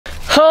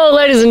Hello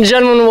ladies and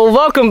gentlemen, well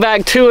welcome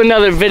back to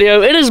another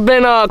video. It has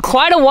been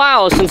quite a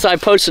while since I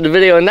posted a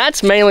video, and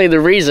that's mainly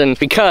the reason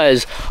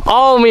because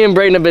all me and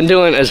Braden have been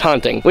doing is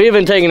hunting. We have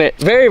been taking it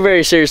very,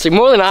 very seriously,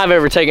 more than I've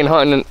ever taken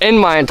hunting in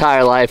my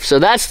entire life. So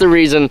that's the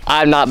reason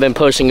I've not been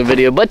posting a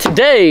video. But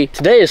today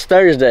is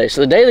Thursday.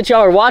 So the day that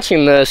y'all are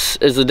watching this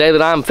is the day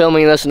that I'm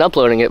filming this and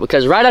uploading it,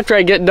 because right after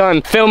I get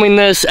done filming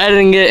this,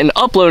 editing it, and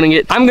uploading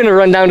it, I'm gonna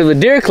run down to the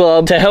deer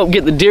club to help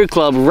get the deer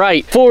club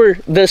right for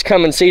this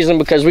coming season,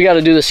 because we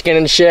gotta do the skin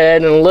and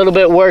shed and a little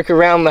bit work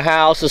around the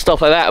house and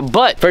stuff like that.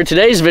 But for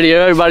today's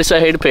video, everybody say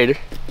hey to Peter.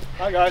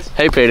 Hi guys.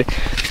 Hey Peter.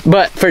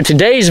 But for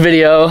today's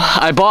video,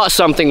 I bought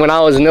something when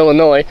I was in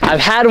Illinois. I've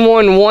had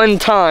one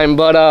time,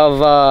 but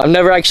I've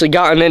never actually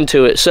gotten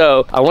into it.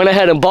 So I went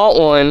ahead and bought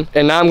one,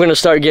 and now I'm gonna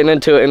start getting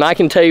into it. And I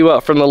can tell you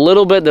what, from the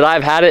little bit that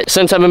I've had it,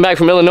 since I've been back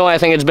from Illinois, I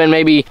think it's been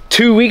maybe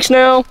 2 weeks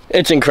now.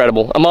 It's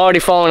incredible. I'm already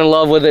falling in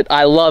love with it.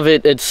 I love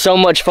it. It's so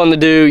much fun to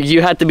do.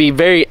 You have to be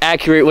very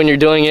accurate when you're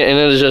doing it, and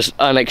it is just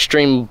an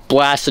extreme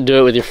blast to do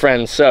it with your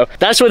friends. So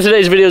that's what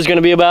today's video is gonna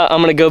be about.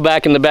 I'm gonna go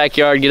back in the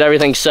backyard, get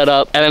everything set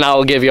up, and then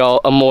I'll give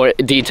y'all a more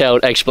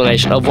detailed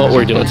explanation of what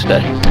we're doing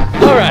today.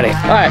 Alrighty,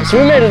 alright, so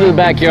we made it to the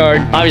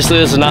backyard. Obviously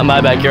this is not my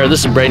backyard,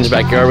 this is Braden's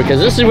backyard, because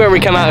this is where we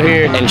come out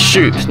here and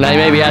shoot. Now you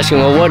may be asking,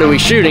 well, what are we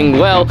shooting?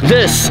 Well,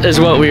 this is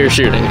what we are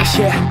shooting.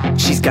 Yeah,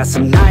 she's got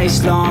some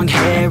nice long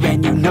hair,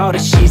 and you know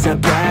that she's a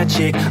bad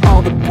chick.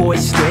 All the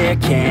boys stare,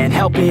 can't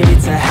help it,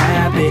 it's a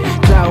habit.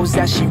 Clothes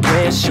that she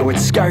wears, short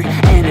skirt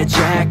and a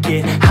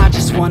jacket. I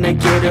just wanna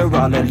get her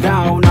all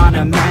alone on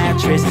a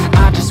mattress.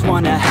 I just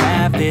wanna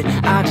have it,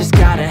 I just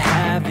gotta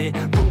have it.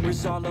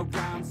 Rumors all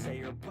around say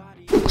her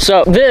body.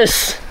 So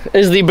this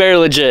is the Bear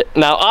Legit.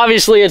 Now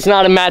obviously it's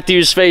not a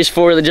Matthews Phase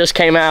 4 that just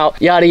came out,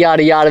 yada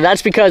yada yada.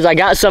 That's because I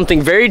got something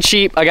very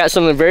cheap, I got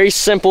something very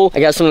simple, I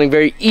got something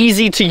very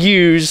easy to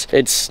use.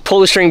 It's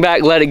pull the string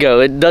back, let it go.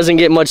 It doesn't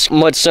get much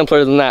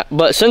simpler than that.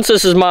 But since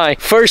this is my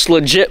first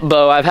legit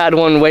bow, I've had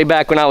one way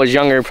back when I was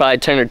younger, probably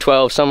 10 or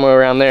 12, somewhere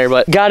around there,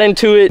 but got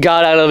into it,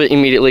 got out of it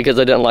immediately because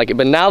I didn't like it.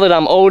 But now that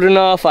I'm old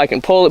enough, I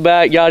can pull it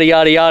back, yada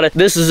yada yada.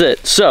 This is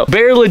it. So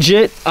Bear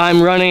Legit,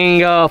 I'm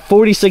running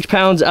 46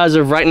 pounds as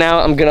of right now.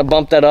 I'm gonna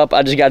bump that up.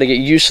 I just got to get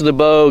used to the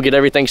bow, get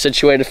everything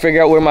situated,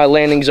 figure out where my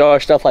landings are,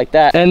 stuff like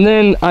that. And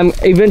then I'm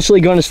eventually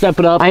going to step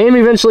it up. I am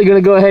eventually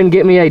going to go ahead and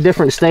get me a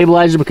different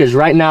stabilizer, because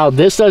right now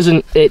this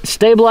doesn't, it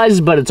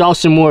stabilizes, but it's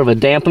also more of a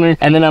dampener.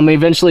 And then I'm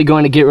eventually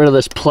going to get rid of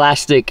this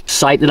plastic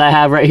sight that I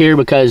have right here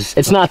because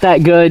it's not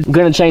that good. I'm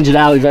going to change it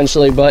out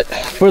eventually. But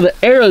for the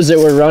arrows that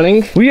we're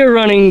running, we are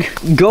running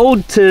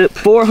gold tip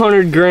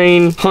 400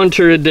 grain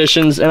hunter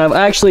editions, and I've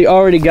actually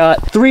already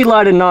got 3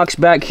 lighted nocks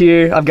back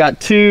here. I've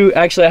got 2,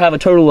 actually I have a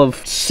total of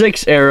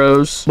 6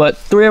 arrows, but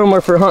 3 of them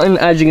are for hunting.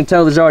 As you can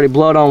tell, there's already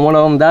blood on one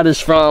of them. That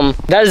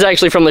is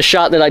actually from the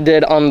shot that I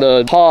did on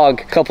the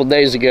hog a couple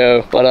days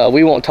ago, but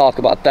we won't talk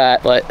about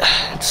that. But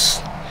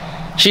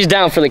she's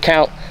down for the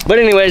count. But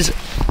anyways,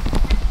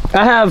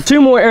 I have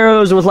 2 more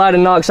arrows with lighted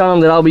nocks on them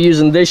that I'll be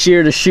using this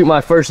year to shoot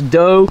my first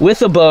doe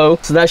with a bow,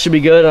 so that should be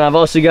good. And I've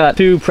also got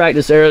 2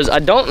 practice arrows. I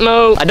don't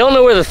know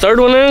where the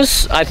 3rd one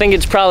is. I think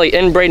it's probably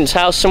in Braden's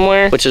house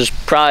somewhere, which is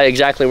probably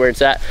exactly where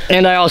it's at.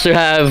 And I also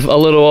have a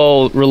little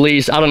old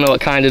release. I don't know what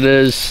kind it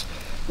is.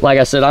 Like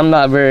I said, I'm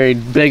not very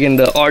big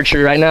into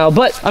archery right now,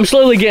 but I'm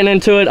slowly getting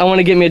into it. I want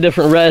to get me a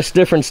different rest,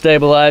 different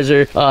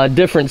stabilizer,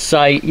 different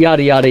sight,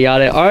 yada yada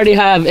yada. I already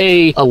have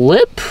a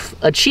lip,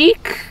 a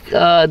cheek,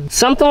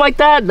 something like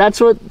that.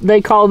 That's what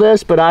they call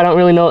this, but I don't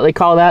really know what they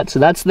call that, so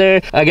that's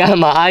there. I got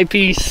my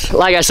eyepiece.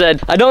 Like I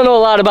said, I don't know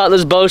a lot about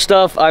this bow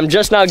stuff. I'm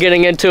just now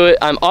getting into it.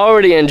 I'm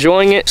already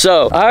enjoying it.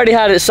 So I already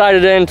had it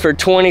sighted in for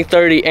 20,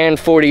 30, and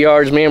 40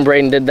 yards. Me and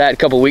Braden did that a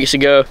couple weeks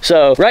ago.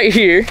 So right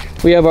here,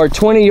 we have our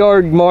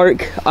 20-yard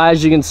mark.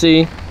 As you can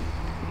see,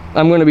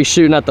 I'm going to be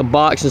shooting at the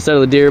box instead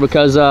of the deer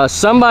because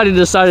somebody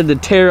decided to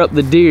tear up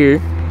the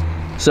deer.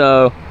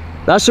 So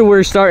that's what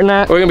we're starting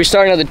at. We're gonna be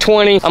starting at the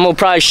 20. I'm gonna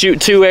probably shoot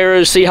 2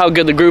 arrows, see how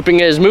good the grouping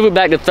is, move it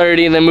back to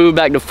 30, and then move it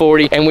back to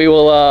 40, and we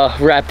will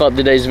wrap up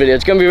today's video.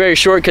 It's gonna be very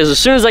short because as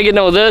soon as I get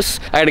done with this,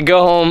 I gotta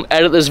go home,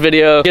 edit this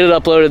video, get it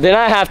uploaded. Then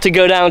I have to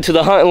go down to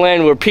the hunting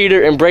land where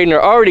Peter and Braden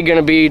are already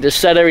gonna be to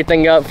set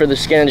everything up for the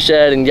skin and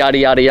shed and yada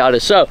yada yada.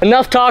 So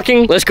enough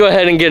talking. Let's go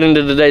ahead and get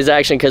into today's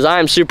action because I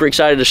am super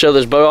excited to show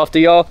this bow off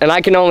to y'all, and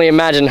I can only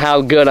imagine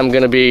how good I'm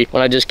gonna be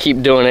when I just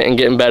keep doing it and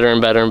getting better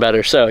and better and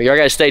better. So y'all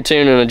guys stay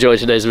tuned and enjoy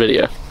today's video.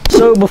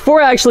 So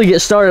before I actually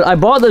get started, I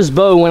bought this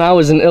bow when I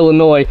was in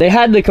Illinois. They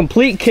had the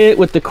complete kit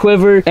with the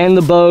quiver and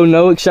the bow,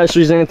 no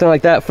accessories or anything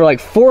like that, for like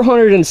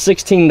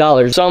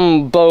 $416.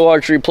 Some bow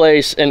archery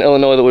place in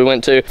Illinois that we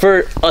went to.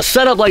 For a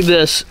setup like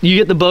this, you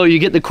get the bow, you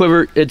get the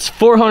quiver, it's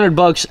 400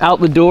 bucks out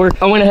the door.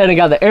 I went ahead and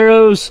got the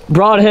arrows,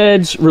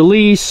 broadheads,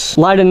 release,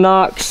 lighted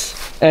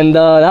nocks, And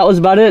that was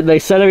about it. They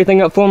set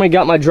everything up for me,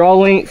 got my draw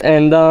length,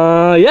 and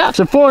yeah.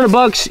 So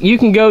 $400, you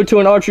can go to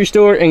an archery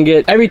store and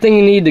get everything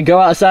you need to go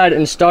outside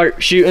and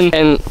start shooting.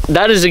 And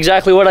that is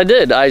exactly what I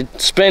did. I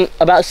spent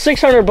about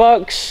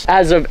 $600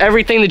 as of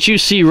everything that you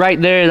see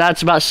right there.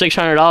 That's about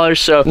 $600.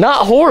 So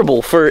not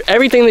horrible for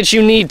everything that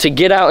you need to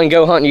get out and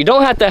go hunting. You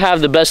don't have to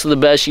have the best of the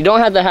best. You don't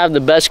have to have the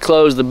best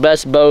clothes, the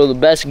best bow, the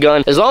best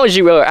gun. As long as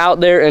you are out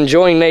there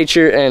enjoying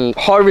nature and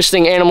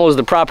harvesting animals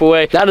the proper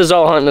way, that is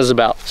all hunting is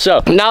about.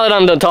 So now that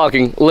I'm done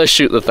talking, let's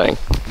shoot the thing.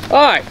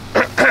 All right,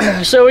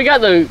 so we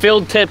got the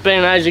field tip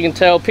in. As you can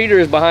tell, Peter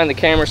is behind the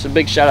camera, so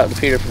big shout out to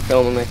Peter for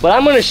filming me. But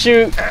I'm gonna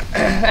shoot,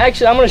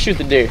 actually I'm gonna shoot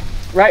the deer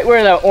right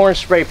where that orange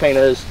spray paint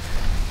is.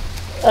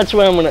 That's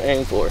what I'm gonna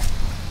aim for.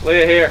 Look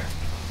at here.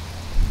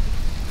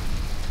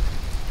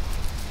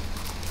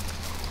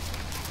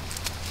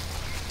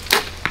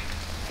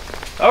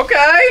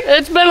 Okay.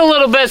 It's been a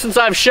little bit since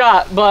I've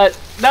shot, but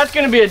that's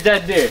gonna be a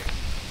dead deer.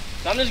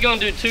 So I'm just gonna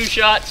do 2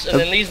 shots, and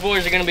then these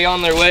boys are gonna be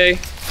on their way.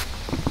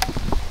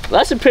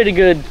 That's a pretty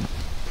good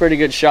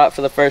shot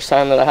for the first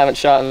time that I haven't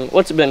shot in,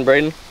 what's it been,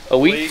 Braden? A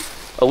week?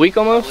 A week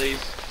almost? At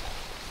least.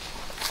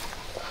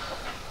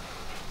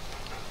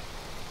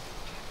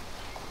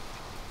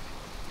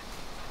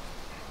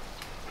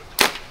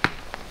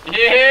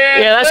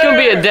 Yeah, that's gonna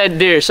be a dead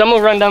deer. So I'm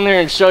gonna run down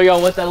there and show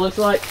y'all what that looks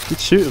like. Good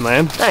shooting,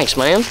 man. Thanks,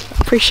 man.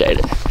 Appreciate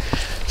it.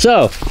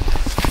 So,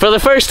 for the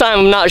first time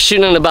I'm not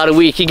shooting in about a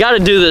week, you gotta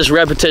do this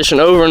repetition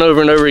over and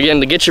over and over again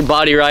to get your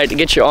body right, to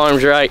get your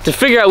arms right, to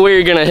figure out where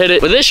you're gonna hit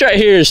it. But this right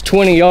here is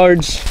 20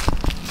 yards.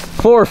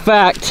 For a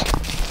fact,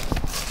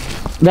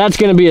 that's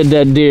gonna be a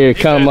dead deer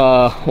come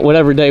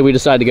whatever day we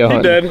decide to go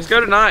hunting. Dead. Let's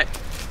go tonight.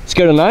 Let's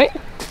go tonight?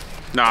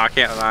 No, I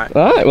can't tonight.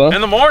 All right, well.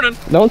 In the morning.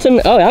 Don't tell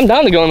me. Oh, I'm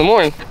down to go in the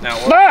morning. Now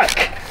what?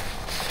 Back!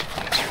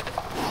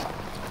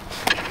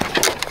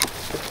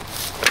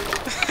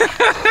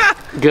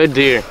 Good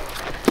deer.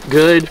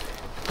 Good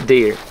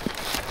deer.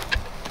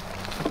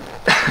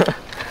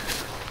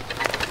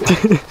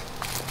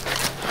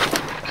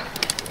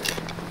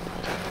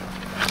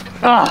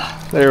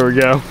 Ah, There we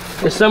go.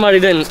 if somebody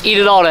didn't eat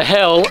it all to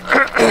hell,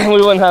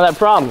 we wouldn't have that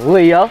problem,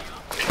 Leo.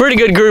 Pretty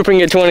good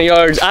grouping at 20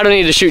 yards. I don't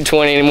need to shoot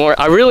 20 anymore.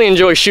 I really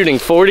enjoy shooting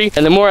 40,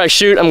 and the more I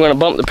shoot, I'm gonna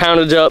bump the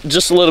poundage up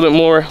just a little bit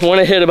more. Want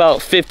to hit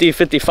about 50,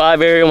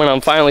 55 area when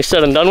I'm finally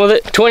said and done with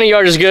it. 20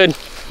 yards is good.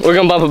 We're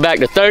gonna bump it back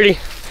to 30.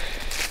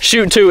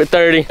 Shoot 2 at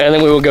 30, and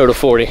then we will go to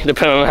 40,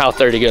 depending on how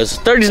 30 goes.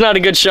 30's not a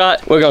good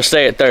shot. We're gonna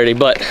stay at 30,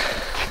 but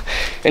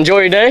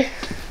enjoy your day.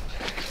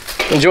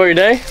 Enjoy your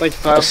day. Thank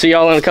you, I'll see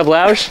y'all in a couple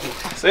hours.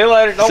 See you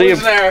later. Don't lose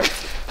an arrow.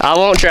 I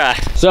won't try.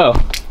 So,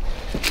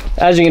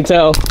 as you can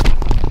tell,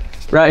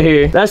 right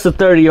here, that's the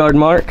 30-yard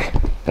mark.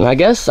 And I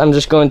guess I'm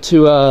just going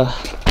to,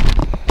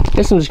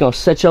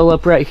 set y'all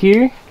up right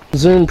here.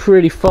 Zoom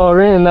pretty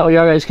far in, that way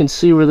y'all guys can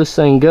see where this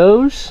thing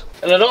goes.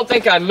 And I don't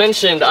think I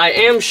mentioned, I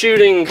am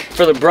shooting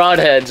for the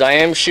broadheads. I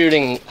am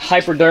shooting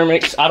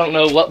hypodermics. I don't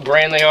know what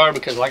brand they are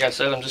because, like I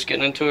said, I'm just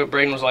getting into it.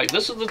 Braden was like,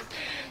 this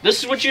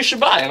is what you should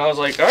buy. And I was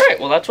like, all right,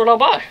 well, that's what I'll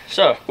buy.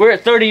 So we're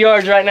at 30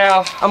 yards right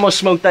now. I'm gonna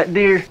smoke that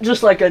deer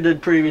just like I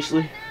did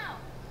previously.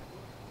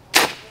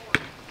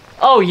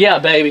 Oh yeah,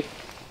 baby.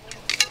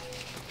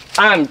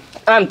 I'm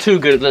too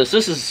good at this.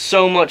 This is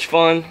so much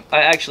fun. I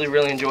actually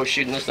really enjoy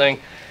shooting this thing.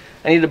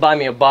 I need to buy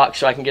me a box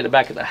so I can get it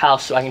back at the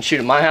house so I can shoot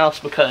at my house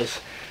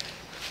because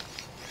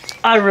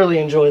I really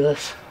enjoy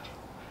this.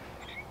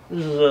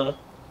 This is a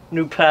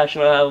new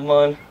passion I have of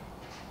mine.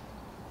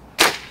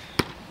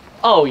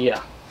 Oh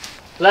yeah,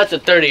 that's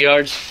at 30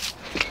 yards.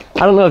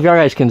 I don't know if y'all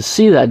guys can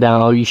see that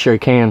down. Oh, you sure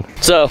can.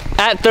 So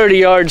at 30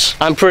 yards,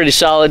 I'm pretty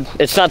solid.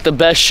 It's not the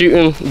best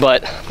shooting,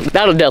 but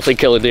that'll definitely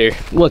kill a deer.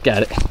 Look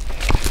at it.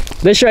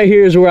 This right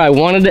here is where I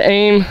wanted to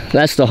aim.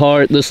 That's the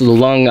heart. This is the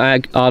lung,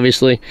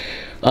 obviously.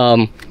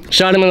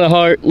 Shot him in the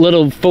heart,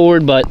 little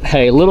forward, but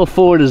hey, little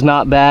forward is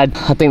not bad.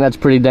 I think that's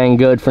pretty dang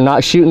good for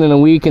not shooting in a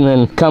week and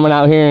then coming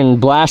out here and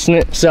blasting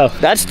it. So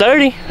that's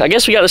 30. I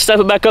guess we got to step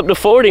it back up to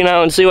 40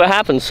 now and see what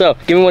happens. So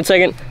give me 1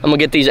 second. I'm gonna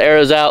get these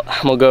arrows out.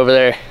 I'm gonna go over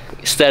there,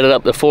 set it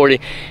up to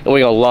 40, and we're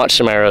gonna launch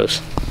some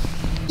arrows.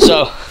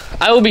 So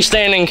I will be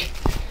standing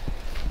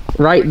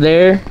right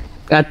there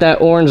at that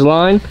orange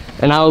line,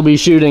 and I will be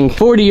shooting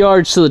 40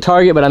 yards to the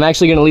target, but I'm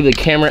actually gonna leave the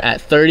camera at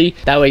 30.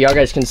 That way y'all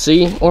guys can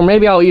see, or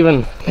maybe I'll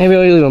even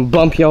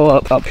bump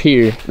y'all up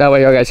here. That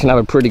way y'all guys can have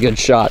a pretty good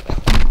shot.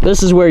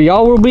 This is where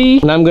y'all will be,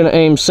 and I'm gonna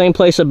aim same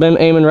place I've been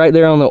aiming, right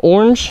there on the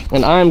orange,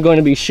 and I'm going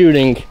to be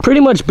shooting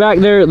pretty much back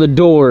there at the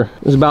door.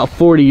 It's about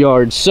 40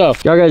 yards. So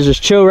y'all guys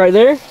just chill right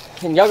there,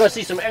 and y'all gonna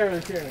see some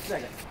arrows here in a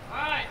second. All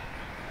right,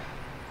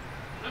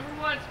 number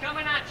one's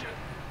coming at you.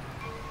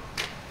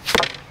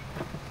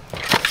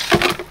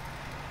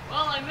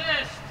 Well, I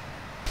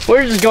missed.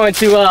 We're just going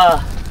to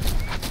act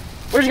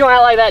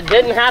like that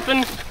didn't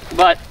happen,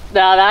 but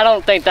no, I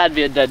don't think that'd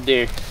be a dead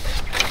deer.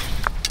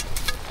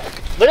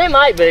 But it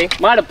might be.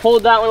 Might have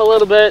pulled that one a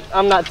little bit.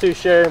 I'm not too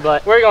sure,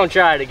 but we're gonna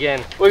try it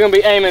again. We're gonna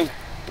be aiming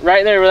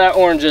right there where that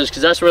orange is,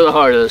 because that's where the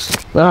heart is.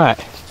 All right,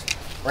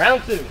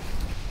 round 2.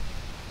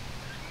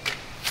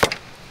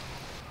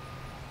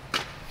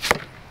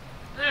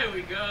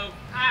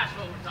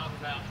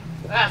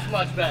 That's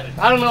much better.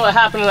 I don't know what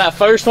happened to that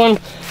first one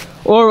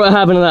or what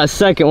happened to that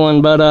second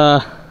one, but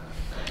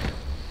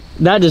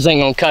that just ain't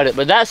gonna cut it.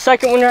 But that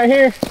second one right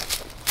here,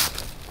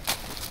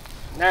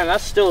 man,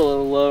 that's still a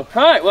little low.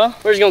 All right, well,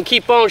 we're just gonna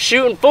keep on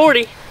shooting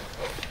 40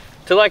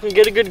 till I can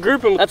get a good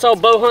grouping. That's all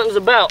bow hunting's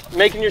about,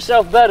 making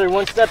yourself better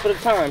one step at a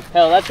time.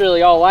 Hell, that's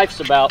really all life's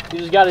about. You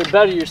just gotta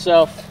better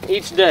yourself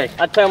each day.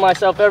 I tell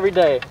myself every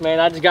day, man,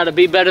 I just gotta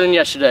be better than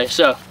yesterday.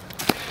 So,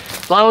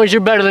 as long as you're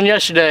better than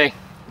yesterday,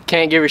 you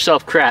can't give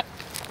yourself crap.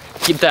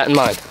 Keep that in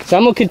mind. So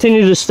I'm gonna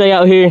continue to stay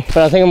out here, but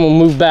I think I'm gonna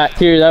move back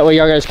here. That way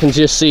y'all guys can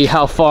just see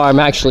how far I'm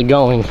actually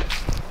going.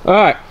 All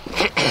right,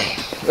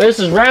 this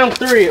is round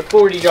 3 at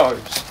 40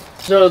 yards.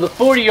 So the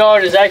 40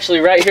 yard is actually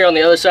right here on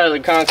the other side of the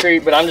concrete,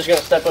 but I'm just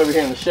gonna step over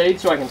here in the shade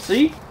so I can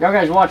see. Y'all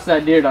guys watch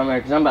that deer down there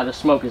because I'm about to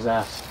smoke his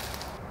ass.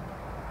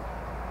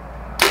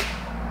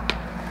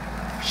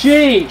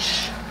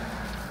 Sheesh.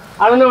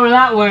 I don't know where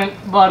that went,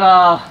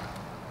 but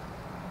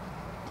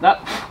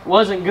that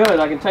wasn't good,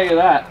 I can tell you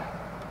that.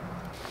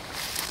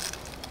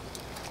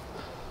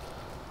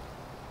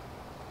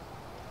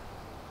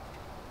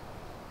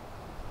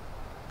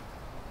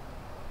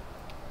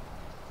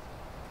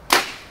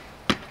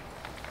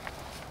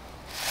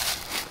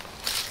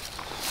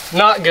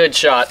 Not good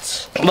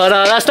shots. But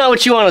that's not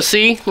what you want to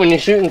see when you're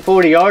shooting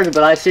 40 yards,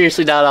 but I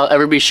seriously doubt I'll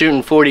ever be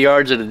shooting 40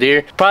 yards at a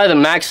deer. Probably the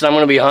max that I'm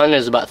going to be hunting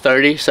is about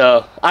 30,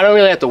 so I don't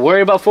really have to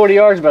worry about 40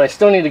 yards, but I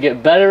still need to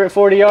get better at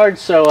 40 yards,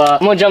 so I'm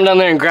going to jump down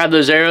there and grab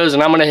those arrows,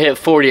 and I'm going to hit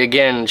 40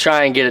 again and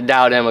try and get a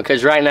dowed in,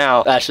 because right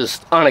now, that's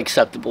just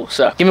unacceptable.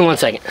 So, give me 1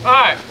 second.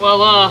 Alright,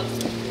 well,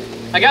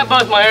 I got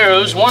both my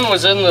arrows. One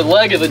was in the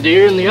leg of the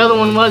deer, and the other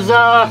one was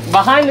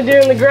behind the deer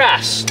in the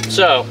grass.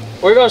 So,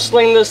 we're gonna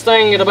sling this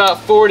thing at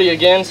about 40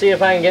 again, see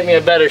if I can get me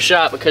a better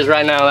shot, because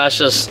right now that's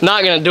just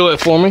not gonna do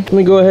it for me. Let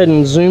me go ahead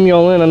and zoom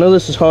y'all in. I know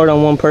this is hard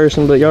on one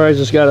person, but y'all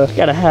just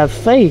gotta have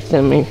faith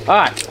in me. All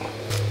right,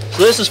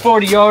 so this is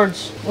 40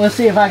 yards. Let's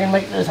see if I can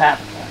make this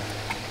happen.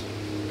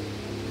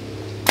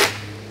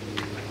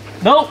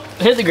 Nope,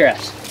 hit the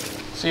grass.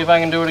 See if I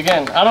can do it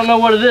again. I don't know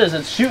what it is.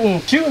 It's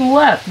shooting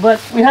left, but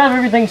we have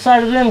everything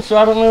sighted in, so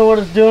I don't know what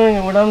it's doing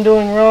or what I'm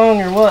doing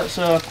wrong or what.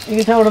 So if you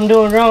can tell what I'm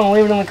doing wrong,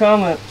 leave it in the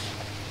comments.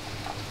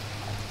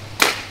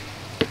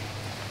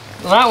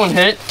 Well, that one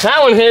hit. That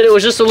one hit. It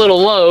was just a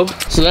little low,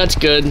 so that's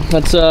good.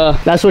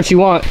 That's what you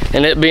want,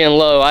 and it being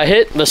low. I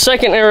hit the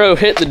second arrow,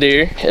 hit the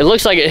deer. It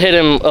looks like it hit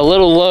him a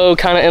little low,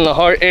 kind of in the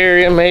heart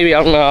area, maybe.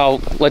 I don't know.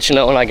 I'll let you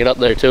know when I get up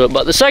there to it.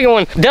 But the second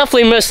one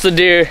definitely missed the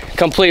deer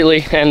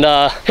completely and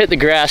hit the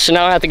grass. So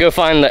now I have to go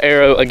find the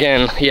arrow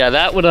again. Yeah,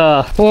 that would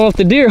well, if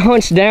the deer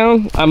hunched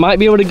down, I might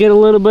be able to get a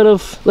little bit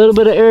of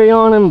area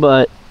on him.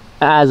 But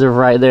as of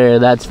right there,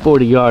 that's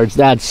 40 yards.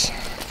 That's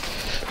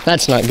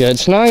not good.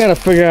 So now I gotta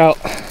figure out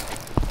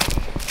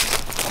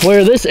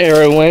where this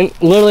arrow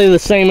went. Literally the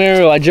same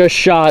arrow I just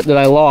shot that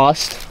I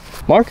lost.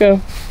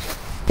 Marco.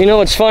 You know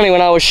what's funny,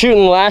 when I was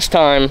shooting last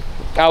time,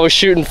 I was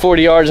shooting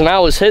 40 yards and I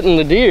was hitting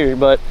the deer,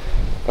 but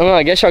I don't know,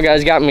 I guess y'all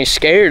guys got me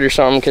scared or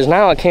something, because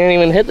now I can't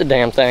even hit the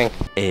damn thing.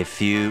 A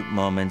few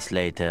moments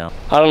later.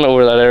 I don't know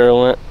where that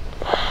arrow went.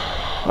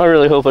 I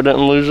really hope I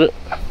didn't lose it.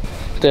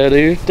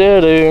 Da-do,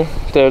 da-do,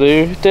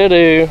 da-do,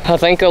 da-do. I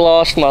think I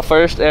lost my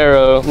first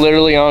arrow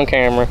literally on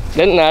camera.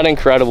 Isn't that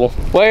incredible?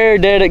 Where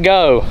did it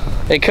go?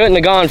 It couldn't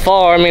have gone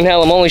far. I mean,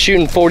 hell, I'm only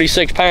shooting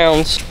 46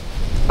 pounds.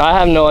 I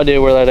have no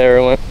idea where that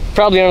arrow went.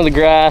 Probably under the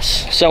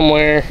grass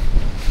somewhere.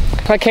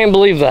 I can't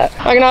believe that.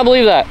 I cannot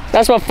believe that.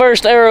 That's my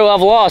first arrow I've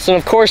lost, and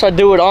of course I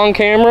do it on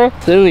camera.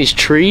 In these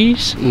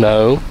trees?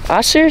 No. I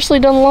seriously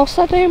done lost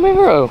that damn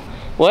arrow.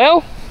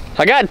 Well,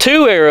 I got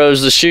 2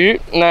 arrows to shoot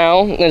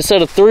now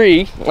instead of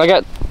 3. I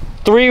got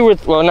 2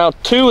 with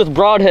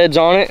broadheads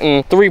on it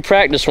and 3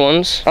 practice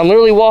ones. I'm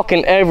literally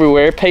walking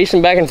everywhere,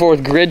 pacing back and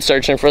forth, grid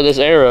searching for this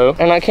arrow,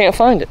 and I can't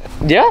find it.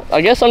 Yeah,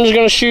 I guess I'm just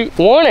gonna shoot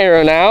 1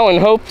 arrow now and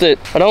hope that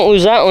I don't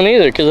lose that one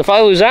either, because if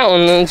I lose that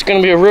one, then it's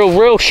gonna be a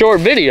real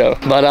short video.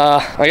 But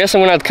I guess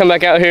I'm gonna have to come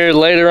back out here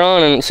later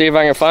on and see if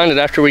I can find it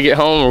after we get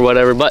home or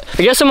whatever. But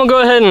I guess I'm gonna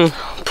go ahead and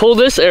pull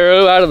this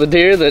arrow out of the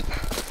deer that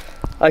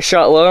I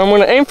shot low. I'm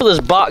gonna aim for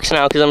this box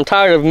now because I'm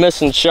tired of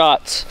missing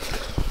shots.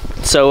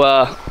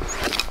 So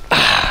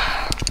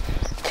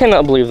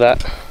cannot believe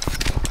that.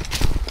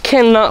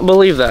 Cannot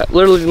believe that.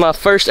 Literally my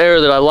first arrow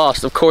that I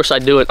lost. Of course I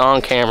do it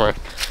on camera.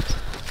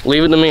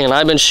 Leave it to me. And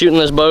I've been shooting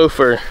this bow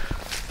for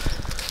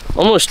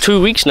almost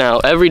 2 weeks now,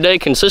 every day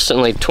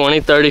consistently.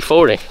 20, 30,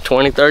 40,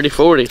 20, 30,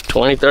 40,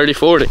 20, 30,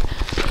 40.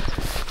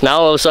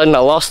 Now all of a sudden I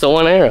lost the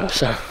 1 arrow,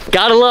 so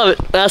gotta love it.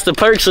 That's the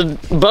perks of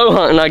bow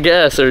hunting, I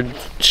guess, or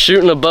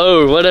shooting a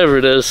bow or whatever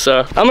it is.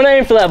 So I'm gonna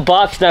aim for that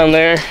box down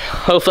there.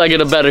 Hopefully I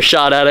get a better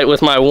shot at it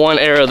with my 1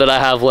 arrow that I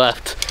have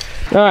left.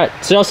 All right,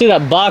 so y'all see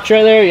that box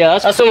right there? Yeah,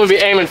 that's what I'm gonna be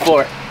aiming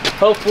for.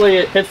 Hopefully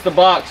it hits the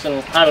box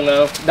and, I don't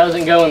know,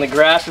 doesn't go in the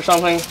grass or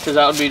something, because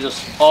that would be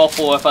just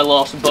awful if I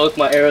lost both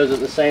my arrows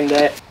at the same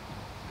day.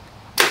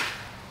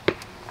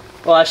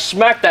 Well, I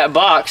smacked that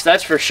box,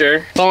 that's for sure.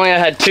 If only I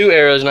had 2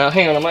 arrows now.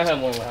 Hang on, I might have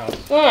 1 in the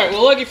house. All right,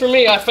 well, lucky for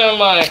me, I found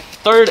my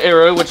 3rd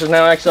arrow, which is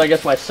now actually, I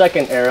guess, my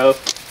 2nd arrow.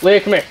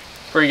 Leah, come here.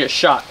 before he gets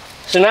shot.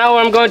 So now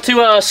I'm going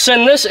to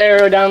send this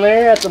arrow down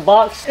there at the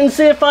box and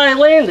see if I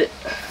land it.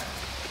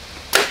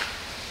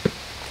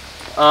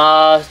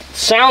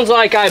 Sounds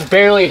like I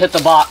barely hit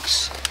the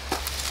box.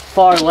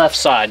 Far left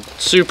side.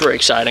 Super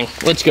exciting.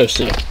 Let's go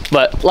see.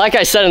 But like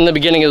I said in the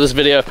beginning of this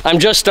video, I'm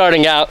just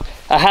starting out.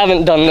 I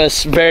haven't done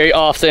this very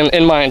often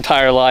in my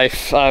entire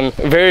life. I'm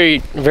very,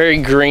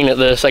 very green at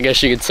this, I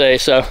guess you could say.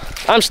 So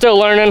I'm still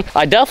learning.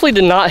 I definitely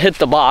did not hit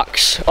the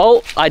box.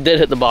 Oh, I did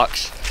hit the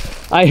box.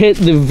 I hit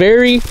the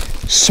very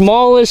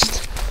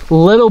smallest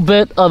little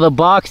bit of the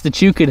box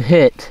that you could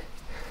hit.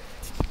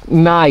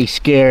 Nice,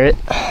 Garrett.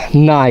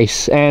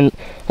 Nice. And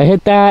I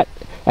hit that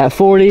at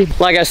 40.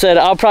 Like I said,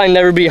 I'll probably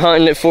never be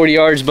hunting at 40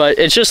 yards, but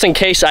it's just in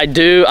case I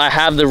do, I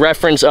have the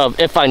reference of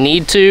if I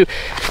need to,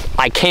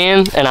 I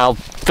can, and I'll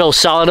feel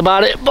solid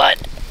about it. But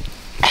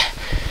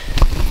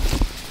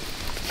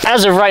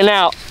as of right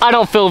now, I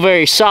don't feel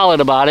very solid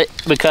about it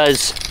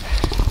because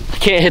I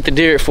can't hit the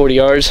deer at 40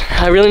 yards.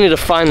 I really need to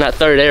find that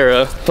third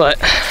arrow, but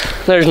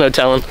there's no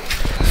telling.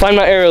 Find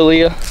my arrow,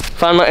 Leah.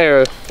 Find my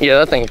arrow. Yeah,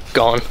 that thing's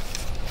gone.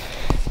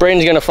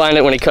 Braden's gonna find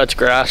it when he cuts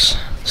grass.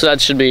 So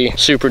that should be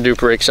super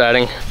duper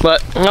exciting.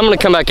 But I'm gonna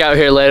come back out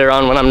here later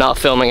on when I'm not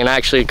filming and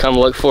actually come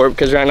look for it,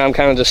 because right now I'm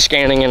kind of just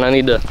scanning and I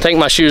need to take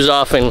my shoes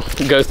off and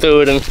go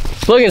through it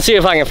and look and see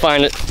if I can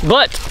find it.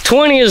 But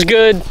 20 is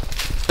good,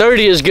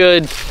 30 is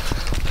good,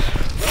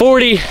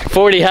 40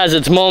 has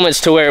its moments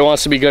to where it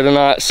wants to be good or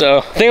not. So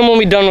I think I'm gonna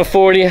be done with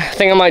 40. I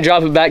think I might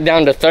drop it back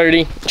down to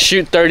 30,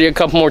 shoot 30 a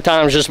couple more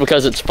times just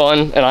because it's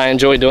fun and I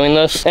enjoy doing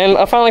this. And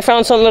I finally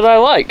found something that I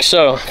like.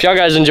 So if y'all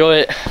guys enjoy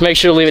it, make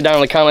sure to leave it down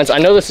in the comments. I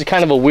know this is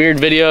kind of a weird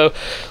video, a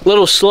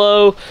little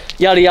slow,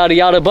 yada, yada,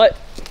 yada, but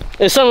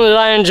it's something that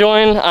I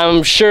enjoy.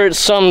 I'm sure it's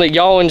something that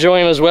y'all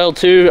enjoying as well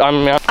too.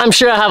 I'm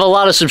sure I have a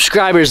lot of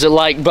subscribers that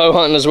like bow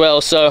hunting as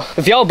well. So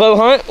if y'all bow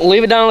hunt,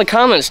 leave it down in the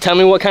comments. Tell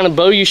me what kind of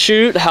bow you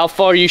shoot, how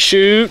far you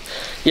shoot,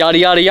 yada,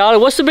 yada, yada.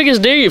 What's the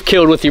biggest deer you've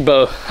killed with your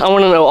bow? I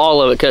want to know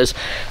all of it because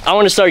I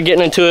want to start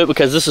getting into it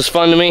because this is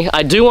fun to me.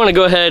 I do want to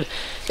go ahead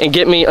and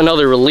get me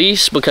another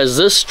release because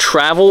this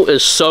travel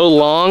is so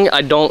long.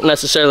 I don't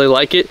necessarily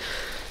like it.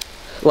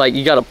 Like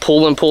you gotta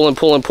pull and pull and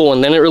pull and pull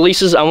and then it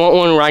releases. I want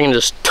one where I can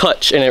just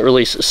touch and it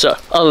releases. So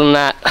other than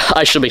that,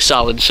 I should be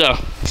solid.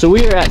 So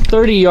we are at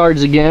 30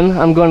 yards again.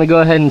 I'm gonna go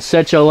ahead and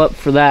set y'all up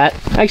for that.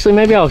 Actually,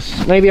 maybe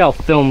I'll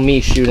film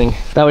me shooting.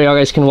 That way y'all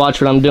guys can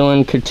watch what I'm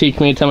doing, critique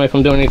me, tell me if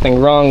I'm doing anything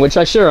wrong, which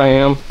I sure I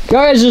am.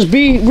 Y'all guys just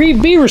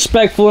be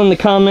respectful in the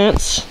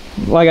comments.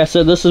 Like I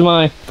said, this is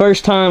my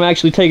first time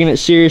actually taking it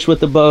serious with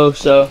the bow,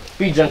 so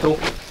be gentle.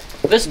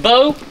 This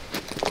bow,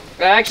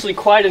 I actually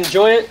quite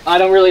enjoy it. I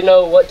don't really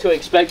know what to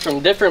expect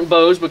from different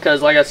bows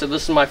because like I said,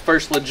 this is my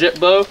first legit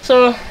bow.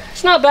 So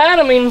it's not bad.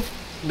 I mean,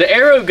 the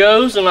arrow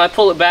goes and I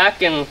pull it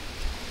back and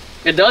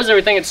it does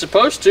everything it's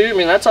supposed to. I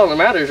mean, that's all that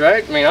matters,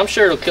 right? I mean, I'm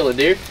sure it'll kill a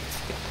deer.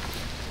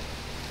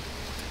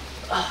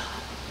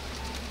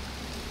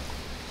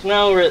 So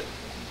now we're at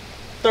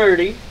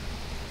 30.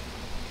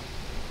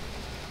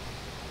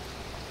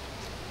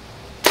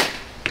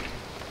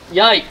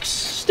 Yikes,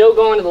 still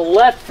going to the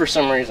left for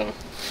some reason.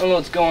 I don't know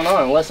what's going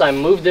on, unless I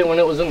moved it when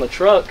it was in the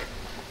truck.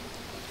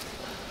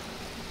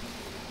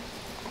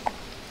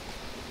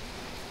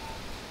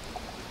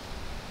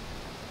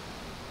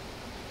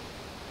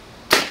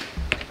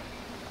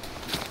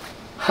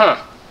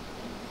 Huh.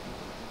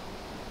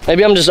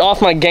 Maybe I'm just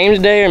off my game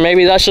today, or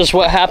maybe that's just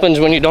what happens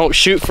when you don't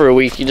shoot for a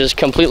week. You just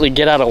completely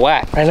get out of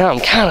whack. Right now,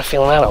 I'm kind of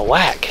feeling out of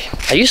whack.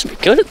 I used to be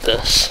good at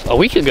this a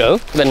week ago,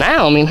 but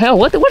now, I mean, hell,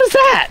 what is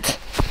that?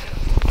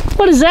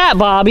 What is that,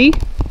 Bobby?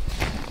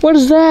 What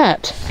is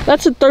that?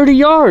 That's at 30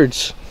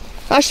 yards.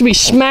 I should be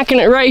smacking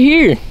it right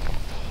here.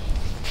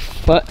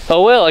 But,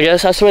 oh well, I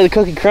guess that's the way the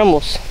cookie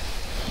crumbles.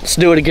 Let's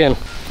do it again.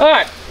 All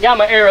right, got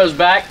my arrows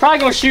back. Probably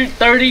gonna shoot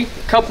 30 a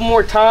couple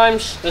more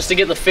times just to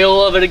get the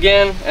feel of it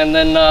again, and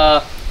then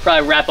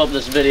probably wrap up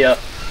this video.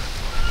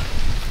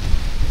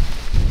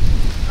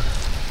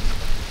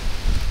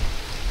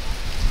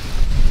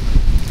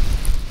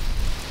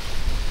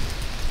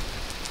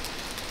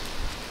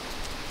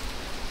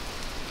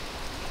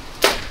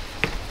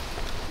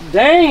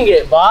 Dang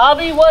it,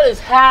 Bobby, what is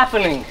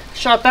happening?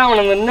 Shot that one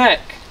in the neck.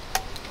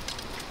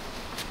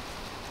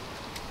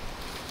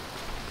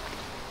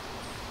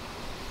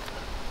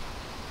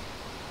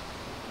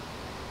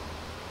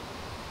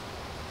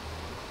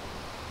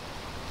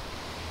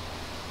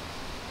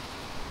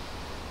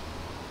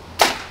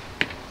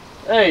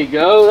 There you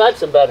go,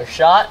 that's a better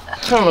shot.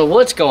 I don't know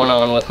what's going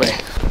on with me.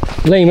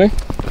 Lemur.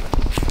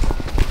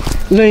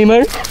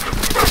 Lemur.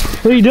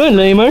 What are you doing,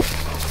 Lemur?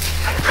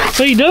 What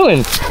are you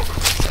doing?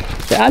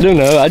 I don't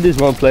know, I just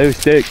want to play with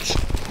sticks.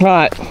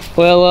 Right,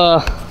 well,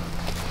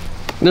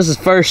 this is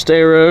first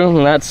arrow,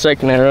 and that's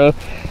second arrow.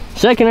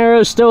 Second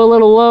arrow is still a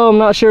little low. I'm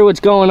not sure what's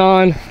going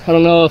on. I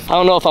don't know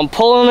if I'm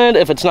pulling it,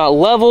 if it's not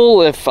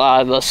level, if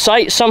the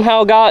sight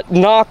somehow got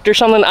knocked or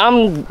something.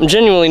 I'm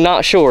genuinely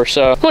not sure.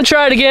 So I'm gonna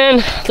try it again.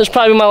 This is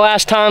probably my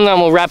last time that I'm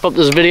gonna wrap up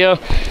this video.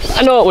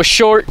 I know it was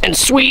short and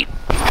sweet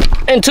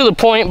and to the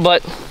point,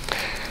 but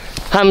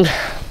I'm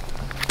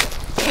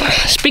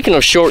speaking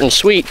of short and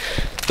sweet,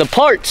 the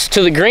parts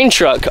to the green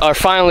truck are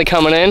finally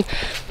coming in.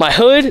 My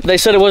hood, they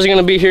said it wasn't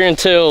gonna be here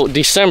until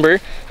December.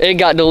 It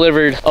got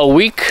delivered a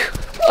week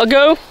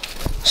ago,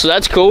 so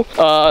that's cool.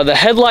 The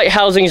headlight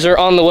housings are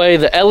on the way.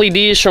 The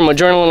LEDs from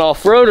Adrenaline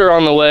Off-Road are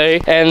on the way.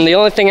 And the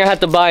only thing I have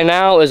to buy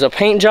now is a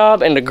paint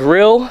job and a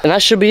grill, and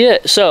that should be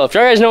it. So if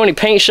you guys know any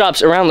paint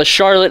shops around the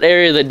Charlotte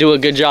area that do a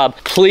good job,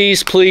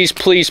 please, please,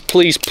 please,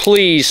 please,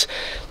 please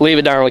leave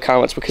it down in the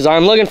comments, because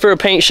I'm looking for a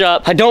paint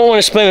shop. I don't want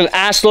to spend an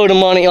ass load of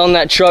money on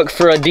that truck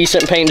for a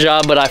decent paint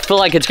job, but I feel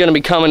like it's gonna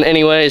be coming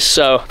anyways.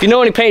 So if you know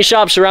any paint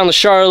shops around the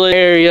Charlotte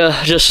area,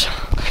 just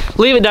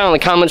leave it down in the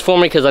comments for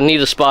me, because I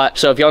need a spot.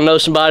 So if y'all know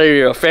somebody or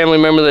you're a family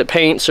member that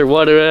paints or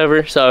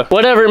whatever, so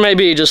whatever it may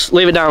be, just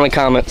leave it down in the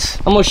comments.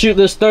 I'm gonna shoot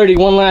this 30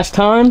 one last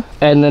time,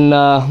 and then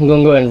I'm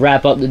gonna go ahead and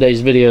wrap up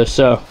today's video.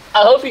 So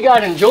I hope you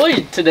guys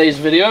enjoyed today's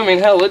video. I mean,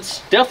 hell,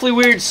 it's definitely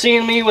weird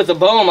seeing me with a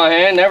bow in my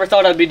hand. Never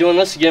thought I'd be doing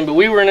this again, but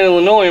we were in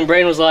Illinois and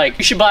Braden was like,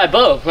 you should buy a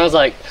bow. And I was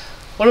like,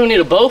 what do we need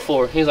a bow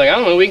for? He's like, I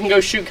don't know, we can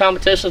go shoot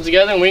competitions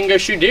together and we can go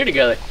shoot deer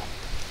together.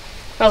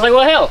 I was like,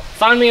 well, hell,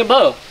 find me a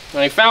bow.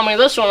 And he found me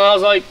this one, and I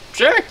was like,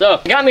 sure. So,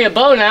 got me a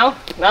bow now.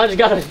 Now I just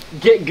gotta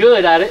get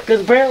good at it,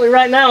 because apparently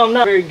right now I'm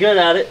not very good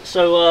at it.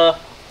 So,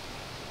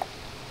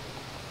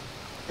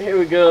 here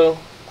we go.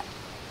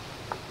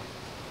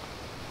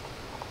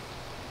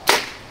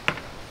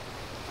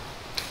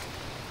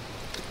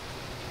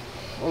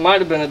 It might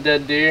have been a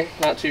dead deer,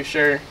 not too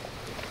sure.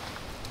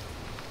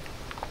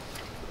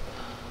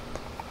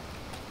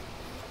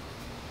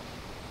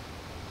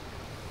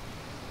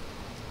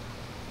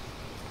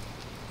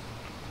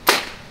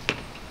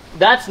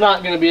 That's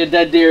not gonna be a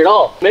dead deer at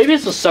all. Maybe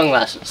it's the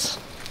sunglasses.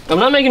 I'm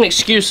not making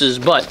excuses,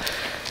 but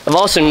I've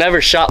also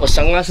never shot with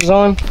sunglasses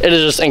on. It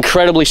is just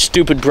incredibly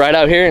stupid bright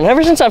out here. And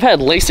ever since I've had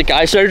LASIK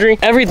eye surgery,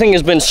 everything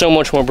has been so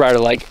much more brighter.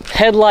 Like,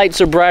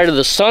 headlights are brighter,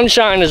 the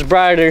sunshine is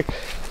brighter,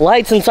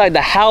 lights inside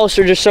the house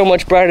are just so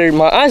much brighter.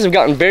 My eyes have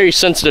gotten very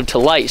sensitive to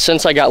light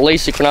since I got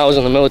LASIK when I was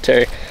in the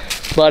military.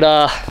 But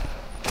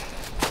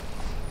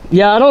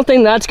yeah, I don't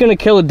think that's gonna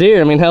kill a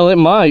deer. I mean, hell, it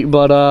might,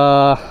 but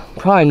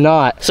probably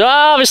not. So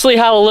I obviously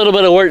have a little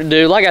bit of work to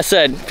do. Like I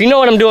said, if you know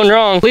what I'm doing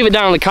wrong, leave it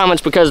down in the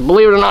comments, because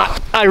believe it or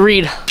not, I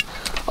read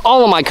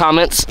all of my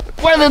comments,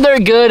 whether they're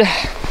good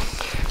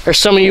or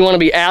some of you want to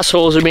be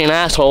assholes or being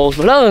assholes.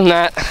 But other than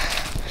that,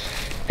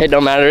 it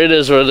don't matter. It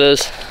is what it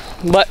is.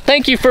 But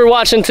thank you for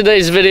watching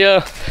today's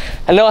video.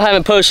 I know I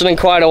haven't posted in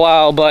quite a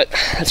while, but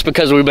that's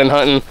because we've been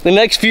hunting. The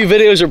next few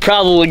videos are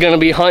probably going to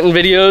be hunting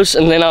videos,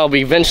 and then I'll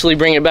be eventually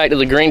bring it back to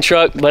the green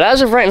truck. But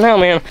as of right now,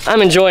 man,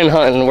 I'm enjoying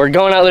hunting. We're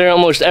going out there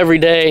almost every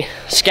day,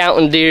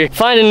 scouting deer,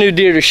 finding new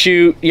deer to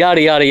shoot,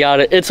 yada, yada,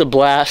 yada. It's a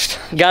blast.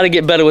 Got to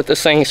get better with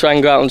this thing so I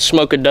can go out and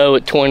smoke a doe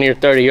at 20 or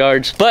 30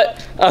 yards.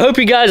 But I hope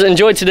you guys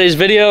enjoyed today's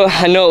video.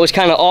 I know it was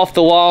kind of off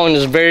the wall and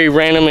is very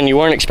random and you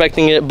weren't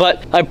expecting it,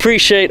 but I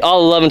appreciate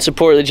all the love and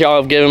support that y'all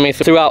have given me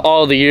throughout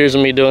all the years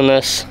of me doing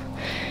this.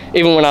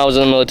 Even when I was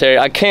in the military,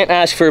 I can't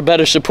ask for a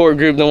better support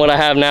group than what I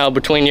have now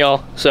between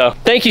y'all. So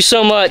thank you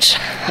so much.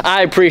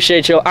 I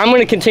appreciate y'all. I'm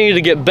gonna continue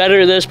to get better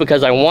at this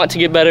because I want to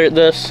get better at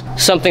this.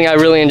 Something I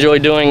really enjoy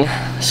doing.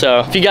 So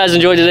if you guys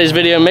enjoyed today's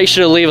video, make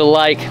sure to leave a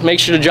like. Make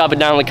sure to drop it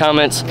down in the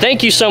comments.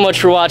 Thank you so much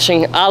for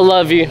watching. I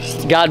love you.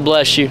 God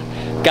bless you.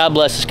 God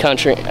bless this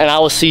country. And I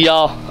will see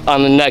y'all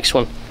on the next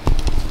one.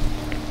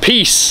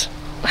 Peace.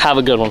 Have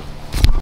a good one.